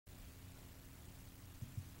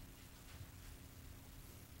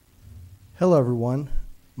Hello everyone,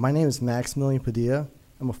 my name is Maximilian Padilla.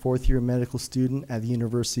 I'm a fourth year medical student at the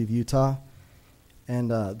University of Utah, and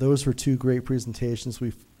those were two great presentations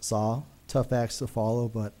we saw. Tough acts to follow,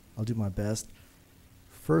 but I'll do my best.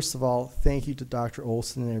 First of all, thank you to Dr.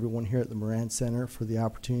 Olson and everyone here at the Moran Center for the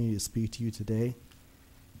opportunity to speak to you today.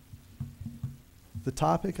 The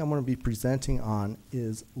topic I'm going to be presenting on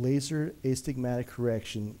is laser astigmatic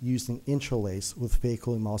correction using Intralase with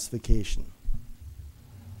phacoemulsification.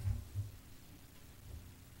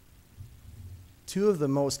 Two of the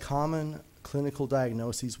most common clinical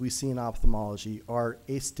diagnoses we see in ophthalmology are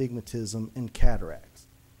astigmatism and cataracts.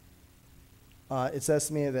 It's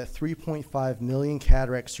estimated that 3.5 million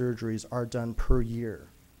cataract surgeries are done per year,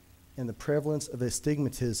 and the prevalence of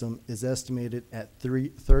astigmatism is estimated at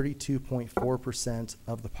 32.4%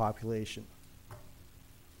 of the population.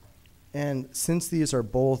 And since these are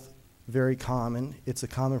both very common, it's a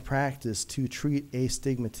common practice to treat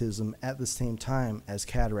astigmatism at the same time as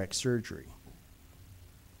cataract surgery.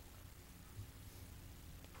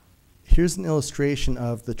 Here's an illustration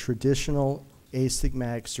of the traditional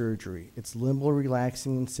astigmatic surgery. It's limbal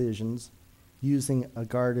relaxing incisions using a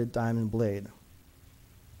guarded diamond blade.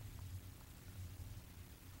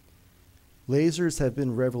 Lasers have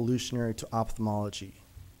been revolutionary to ophthalmology.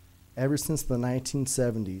 Ever since the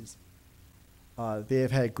 1970s, they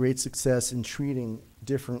have had great success in treating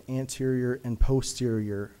different anterior and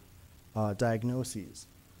posterior diagnoses.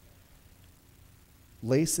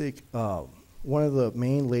 LASIK, one of the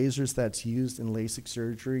main lasers that's used in LASIK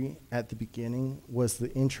surgery at the beginning was the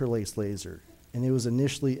Intralase laser, and it was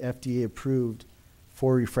initially FDA approved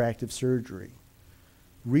for refractive surgery.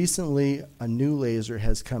 Recently, a new laser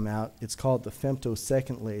has come out. It's called the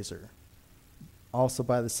femtosecond laser, also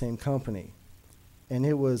by the same company, and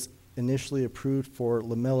it was initially approved for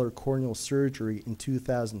lamellar corneal surgery in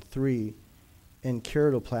 2003 and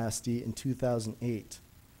keratoplasty in 2008.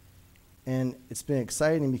 And it's been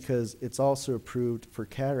exciting because it's also approved for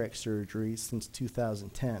cataract surgery since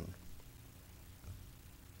 2010.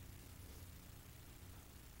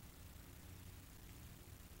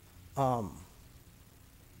 The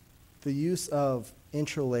use of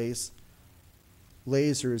Intralase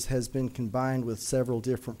lasers has been combined with several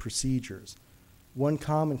different procedures. One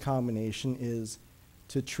common combination is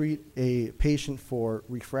to treat a patient for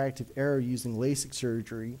refractive error using LASIK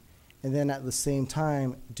surgery, and then at the same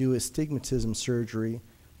time do astigmatism surgery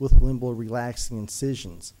with limbal relaxing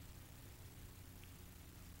incisions.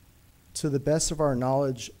 To the best of our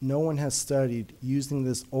knowledge, no one has studied using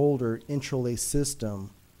this older Intralase system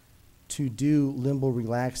to do limbal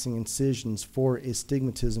relaxing incisions for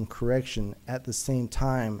astigmatism correction at the same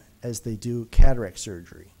time as they do cataract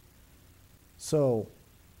surgery. So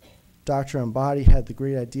Dr. Ambati had the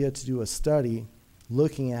great idea to do a study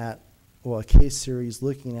looking at, well, a case series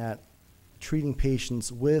looking at treating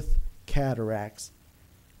patients with cataracts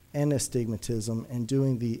and astigmatism and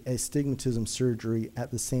doing the astigmatism surgery at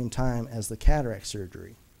the same time as the cataract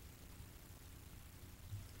surgery.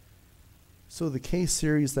 So the case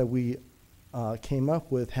series that we came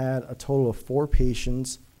up with had a total of 4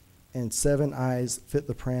 patients and 7 eyes fit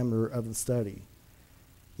the parameter of the study.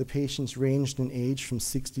 The patients ranged in age from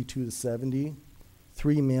 62 to 70,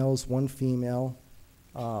 3 males, 1 female,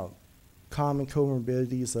 common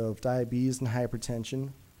comorbidities of diabetes and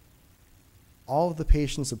hypertension. All of the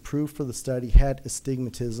patients approved for the study had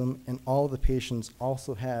astigmatism, and all of the patients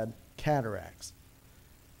also had cataracts.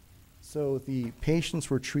 So the patients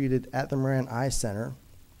were treated at the Moran Eye Center,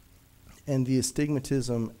 and the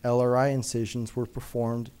astigmatism LRI incisions were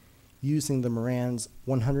performed using the Moran's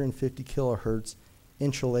 150 kilohertz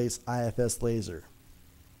Intralase IFS laser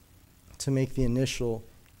to make the initial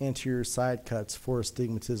anterior side cuts for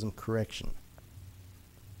astigmatism correction.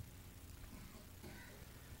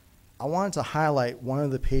 I wanted to highlight one of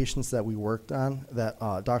the patients that we worked on, that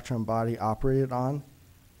Dr. Ambati operated on,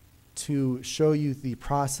 to show you the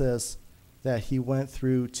process that he went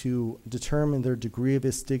through to determine their degree of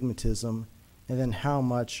astigmatism and then how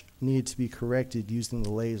much needed to be corrected using the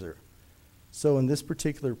laser. So in this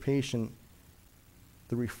particular patient,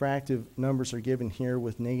 the refractive numbers are given here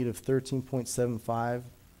with negative 13.75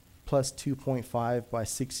 plus 2.5 by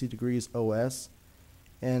 60 degrees OS.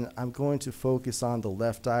 And I'm going to focus on the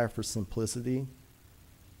left eye for simplicity.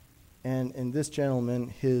 And in this gentleman,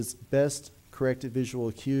 his best corrected visual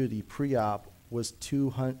acuity pre-op was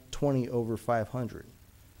 20 over 500.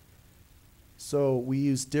 So we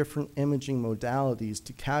use different imaging modalities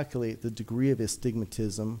to calculate the degree of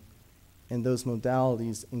astigmatism, and those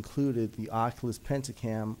modalities included the Oculus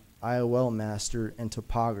Pentacam, IOL Master, and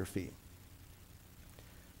topography.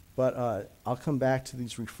 But I'll come back to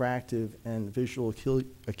these refractive and visual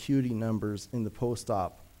acuity numbers in the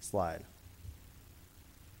post-op slide.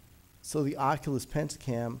 So the Oculus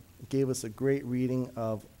Pentacam gave us a great reading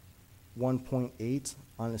of 1.8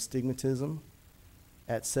 on astigmatism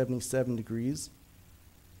at 77 degrees.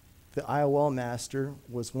 The IOL Master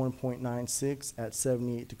was 1.96 at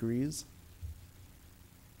 78 degrees.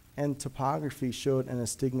 And topography showed an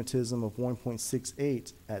astigmatism of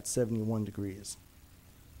 1.68 at 71 degrees.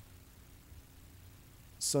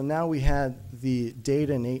 So now we had the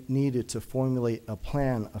data needed to formulate a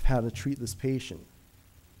plan of how to treat this patient.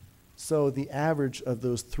 So the average of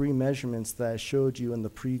those three measurements that I showed you in the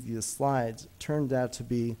previous slides turned out to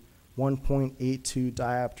be 1.82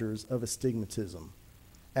 diopters of astigmatism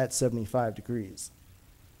at 75 degrees.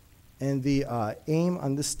 And the aim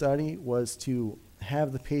on this study was to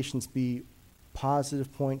have the patients be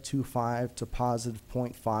positive 0.25 to positive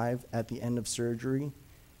 0.5 at the end of surgery.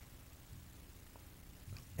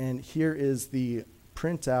 And here is the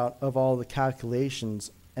printout of all the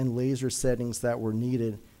calculations and laser settings that were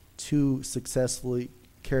needed to successfully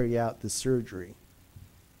carry out this surgery.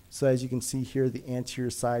 So as you can see here, the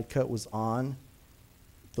anterior side cut was on.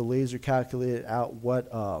 The laser calculated out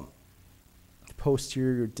what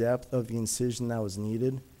posterior depth of the incision that was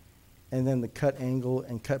needed. And then the cut angle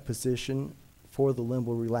and cut position for the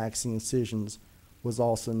limbal relaxing incisions was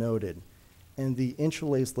also noted. And the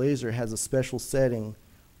Intralase laser has a special setting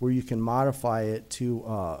where you can modify it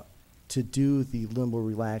to do the limbal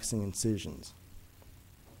relaxing incisions.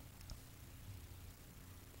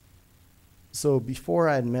 So before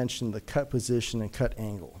I had mentioned the cut position and cut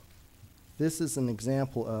angle. This is an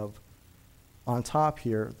example of, on top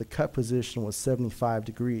here, the cut position was 75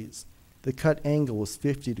 degrees. The cut angle was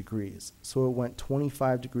 50 degrees, so it went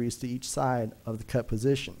 25 degrees to each side of the cut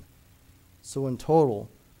position. So in total,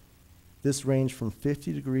 this ranged from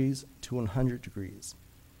 50 degrees to 100 degrees.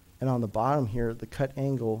 And on the bottom here, the cut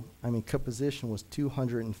position was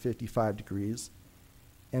 255 degrees,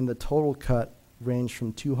 and the total cut ranged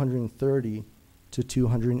from 230 to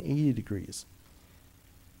 280 degrees.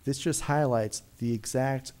 This just highlights the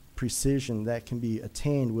exact precision that can be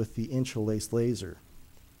attained with the Intralase laser.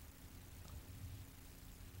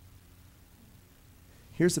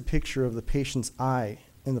 Here's a picture of the patient's eye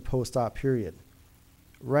in the post-op period.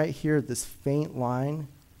 Right here, this faint line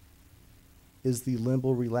is the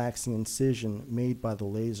limbal relaxing incision made by the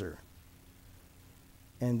laser.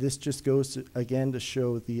 And this just goes to, again, to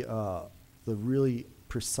show the really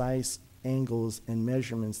precise angles and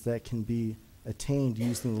measurements that can be attained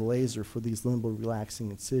using the laser for these limbal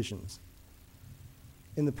relaxing incisions.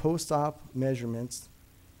 In the post-op measurements,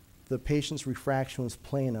 the patient's refraction was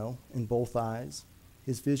plano in both eyes.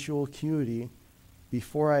 His visual acuity,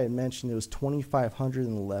 before I had mentioned it was 2500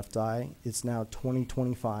 in the left eye, it's now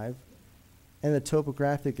 20/25. And the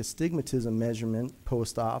topographic astigmatism measurement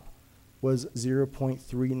post-op was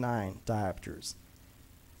 0.39 diopters.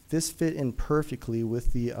 This fit in perfectly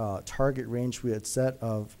with the target range we had set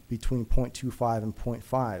of between 0.25 and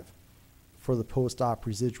 0.5 for the post-op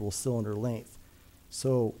residual cylinder length.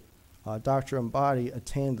 So Dr. Ambati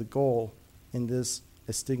attained the goal in this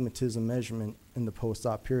astigmatism measurement in the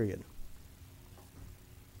post-op period.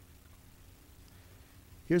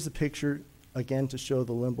 Here's a picture again to show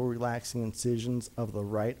the limbal relaxing incisions of the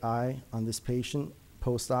right eye on this patient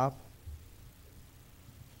post-op.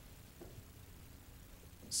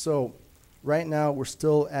 So right now we're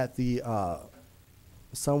still at the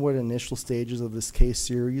somewhat initial stages of this case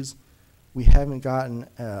series. We haven't gotten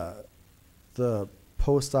the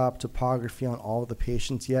post-op topography on all of the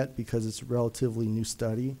patients yet because it's a relatively new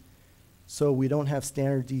study. So we don't have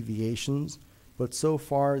standard deviations, but so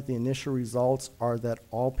far the initial results are that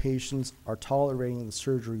all patients are tolerating the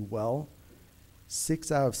surgery well.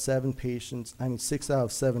 6 out of 7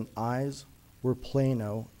 eyes were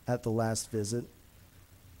plano at the last visit.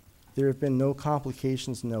 There have been no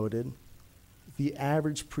complications noted. The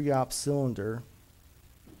average pre-op cylinder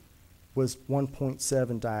was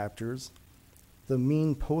 1.7 diopters. The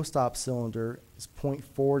mean post-op cylinder is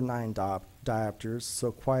 0.49 diopters,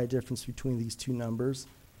 so quite a difference between these two numbers.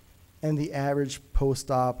 And the average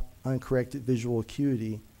post-op uncorrected visual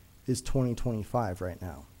acuity is 20/25 right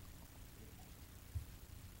now.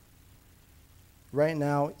 Right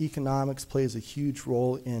now, economics plays a huge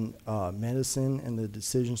role in medicine and the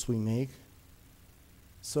decisions we make.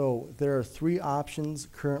 So there are 3 options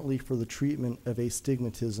currently for the treatment of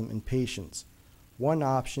astigmatism in patients. One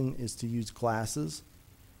option is to use glasses.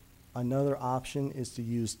 Another option is to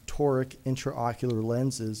use toric intraocular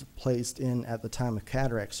lenses placed in at the time of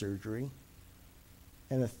cataract surgery.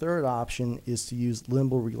 And a third option is to use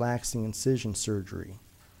limbal relaxing incision surgery.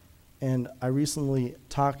 And I recently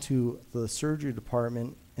talked to the surgery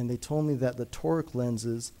department, and they told me that the toric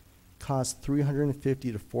lenses cost $350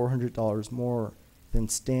 to $400 more than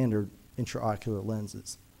standard intraocular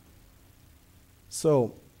lenses.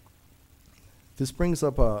 So this brings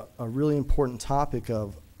up a really important topic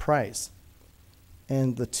of price.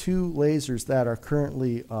 And the two lasers that are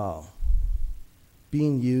currently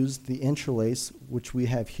being used, the Intralase, which we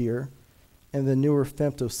have here, and the newer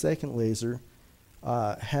femtosecond laser,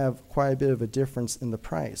 have quite a bit of a difference in the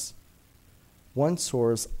price. One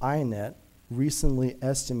source, iNet, recently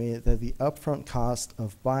estimated that the upfront cost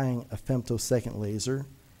of buying a femtosecond laser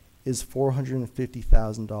is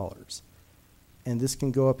 $450,000, and this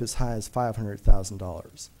can go up as high as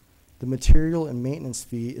 $500,000. The material and maintenance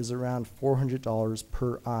fee is around $400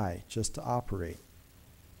 per eye just to operate.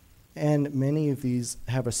 And many of these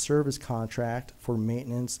have a service contract for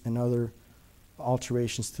maintenance and other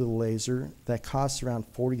alterations to the laser that costs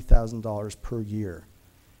around $40,000 per year.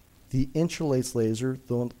 The Intralase laser,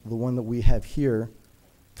 the one that we have here,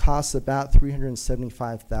 costs about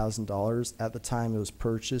 $375,000 at the time it was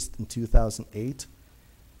purchased in 2008.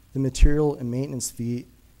 The material and maintenance fee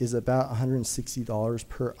is about $160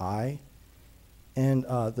 per eye. And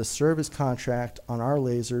the service contract on our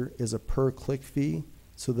laser is a per click fee,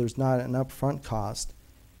 so there's not an upfront cost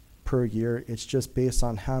per year. It's just based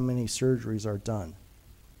on how many surgeries are done.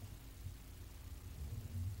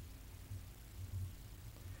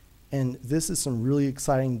 And this is some really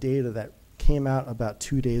exciting data that came out about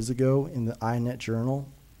 2 days ago in the iNet journal.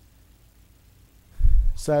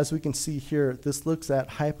 So as we can see here, this looks at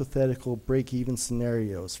hypothetical break-even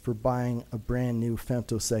scenarios for buying a brand new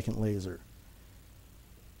femtosecond laser.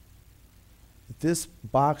 This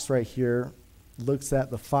box right here looks at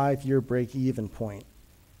the 5-year break-even point.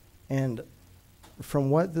 And from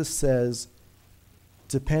what this says,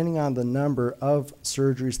 depending on the number of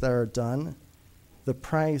surgeries that are done, the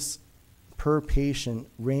price per patient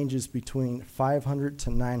ranges between $500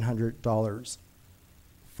 to $900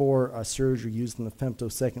 for a surgery using the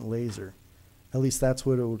femtosecond laser. At least that's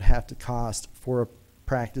what it would have to cost for a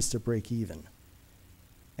practice to break even.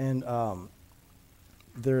 And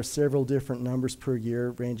there are several different numbers per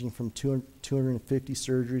year, ranging from 250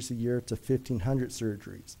 surgeries a year to 1,500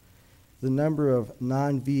 surgeries. The number of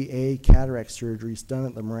non-VA cataract surgeries done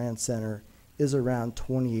at the Moran Center is around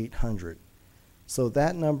 2,800. So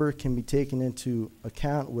that number can be taken into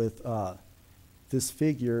account with this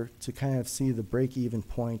figure to kind of see the break-even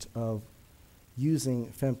point of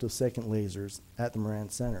using femtosecond lasers at the Moran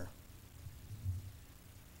Center.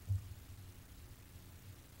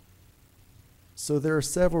 So there are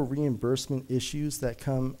several reimbursement issues that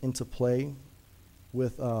come into play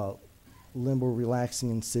with limbal relaxing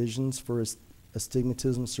incisions for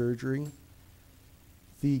astigmatism surgery.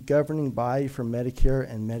 The governing body for Medicare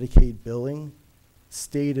and Medicaid billing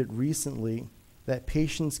stated recently that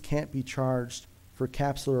patients can't be charged for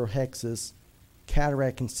capsulorhexis,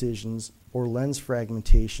 cataract incisions, or lens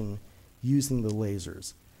fragmentation using the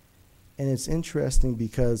lasers. And it's interesting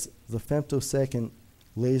because the Femtosecond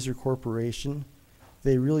Laser Corporation,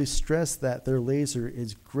 they really stress that their laser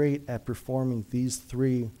is great at performing these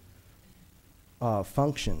three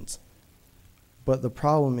functions. But the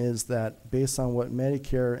problem is that based on what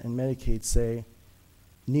Medicare and Medicaid say,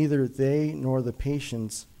 neither they nor the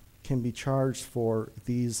patients can be charged for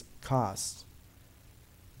these costs.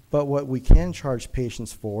 But what we can charge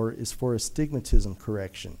patients for is for astigmatism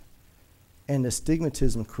correction. And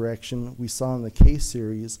astigmatism correction, we saw in the case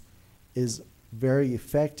series, is very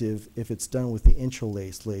effective if it's done with the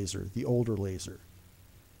Intralase laser, the older laser.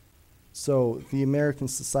 So the American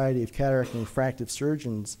Society of Cataract and Refractive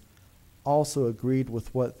Surgeons also agreed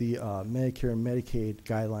with what the Medicare and Medicaid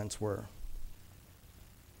guidelines were.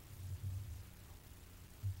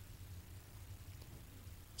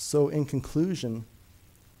 So in conclusion,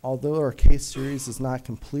 although our case series is not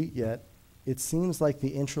complete yet, it seems like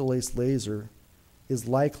the Intralase laser is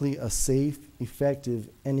likely a safe, effective,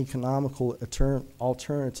 and economical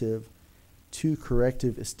alternative to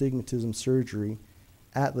corrective astigmatism surgery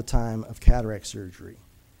at the time of cataract surgery.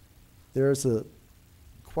 There is a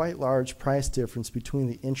quite large price difference between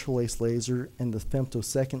the Intralase laser and the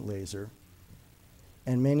femtosecond laser,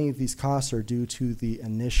 and many of these costs are due to the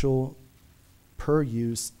initial per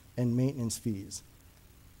use and maintenance fees.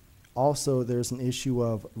 Also, there's an issue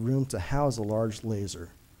of room to house a large laser.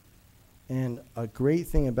 And a great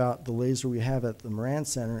thing about the laser we have at the Moran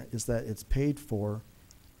Center is that it's paid for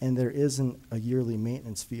and there isn't a yearly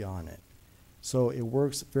maintenance fee on it. So it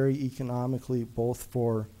works very economically both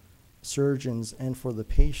for surgeons and for the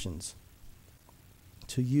patients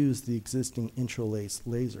to use the existing Intralase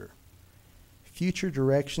laser. Future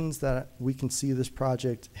directions that we can see this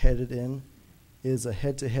project headed in is a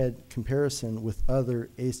head-to-head comparison with other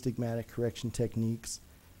astigmatic correction techniques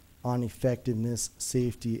on effectiveness,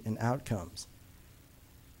 safety, and outcomes.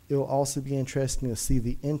 It will also be interesting to see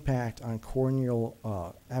the impact on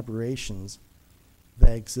corneal aberrations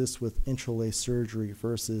that exist with intralase surgery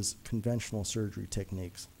versus conventional surgery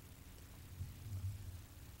techniques.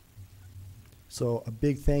 So a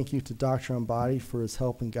big thank you to Dr. Ambati for his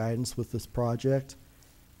help and guidance with this project.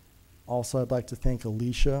 Also, I'd like to thank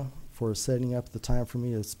Alicia for setting up the time for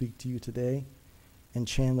me to speak to you today, and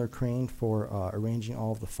Chandler Crane for arranging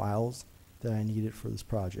all of the files that I needed for this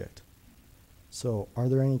project. So, are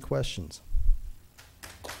there any questions?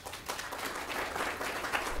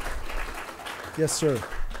 Yes, sir.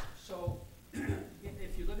 So,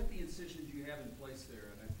 if you look at the incisions you have in place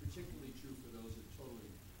there, and that's particularly true for those that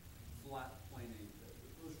totally flat planing,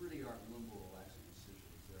 those really aren't lumbar relaxing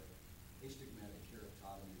incisions. They're astigmatic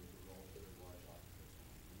keratotomy with a relatively large occipital.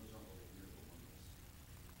 And those aren't really near the limbus.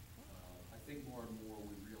 I think more and more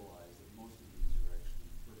we realize that most of these are actually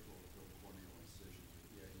peripheral corneal incisions with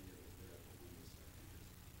the idea that they're at the limbus. I think is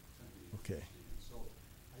something Okay. interesting. And so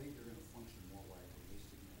I think they're going to function more like an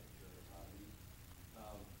astigmatic keratotomy.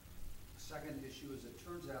 Second issue is it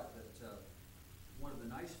turns out that one of the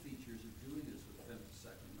nice features of doing this with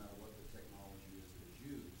femtosecond, no matter what the technology is that is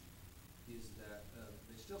used, is that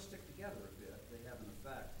they still stick together a bit. They have an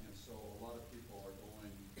effect, and so a lot of people are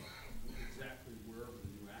going exactly wherever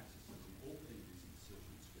the new axis is and opening these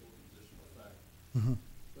incisions to an additional effect. Mm-hmm.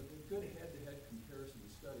 But the good head-to-head comparison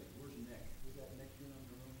study, where's Nick? We got Nick in on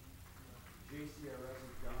the room? JCRS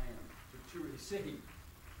is dying to really see,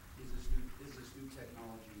 is this new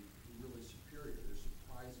technology really superior? They're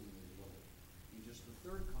surprisingly low. And just the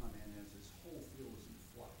third comment is this whole field is in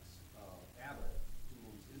flux. Abbott, who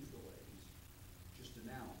owns Intralase, just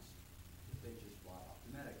announced that they just bought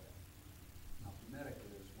Ophthalmology. Ophthalmology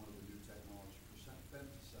is one of the new technologies for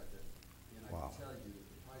femtosecond, and I Wow. can tell you that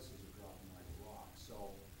the prices are dropping like a rock.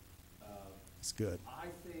 So It's good. I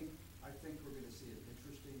think we're going to see an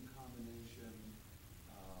interesting combination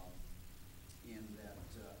in that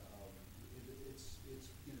it's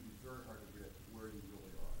going to be very hard to predict where you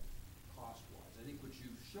really are cost-wise. I think what you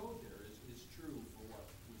showed there is true for what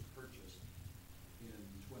was purchased in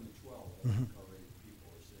 2012. I think already people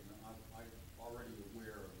are saying, I'm already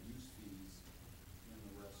aware of use fees and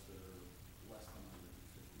the rest that are less than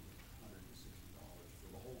 $160 for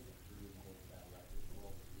the whole thing, for doing the whole cataract as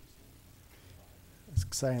well. It's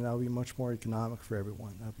exciting. That'll be much more economic for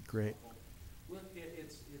everyone. That'd be great. Well,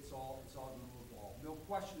 it's all going to evolve. No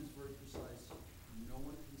question is very precise. No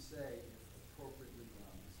one can say if appropriately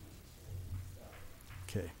done is necessarily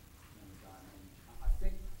Okay. I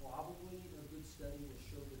think probably a good study will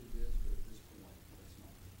show that it is, but at this point, it's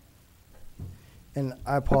not. And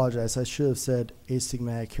I apologize. I should have said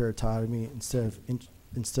astigmatic keratotomy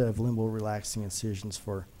instead of limbal relaxing incisions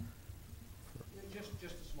for.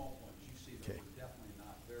 Just a small point. As you see, Okay. they're definitely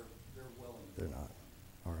not. They're well in. They're not.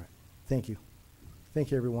 All right. Thank you.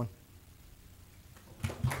 Thank you, everyone.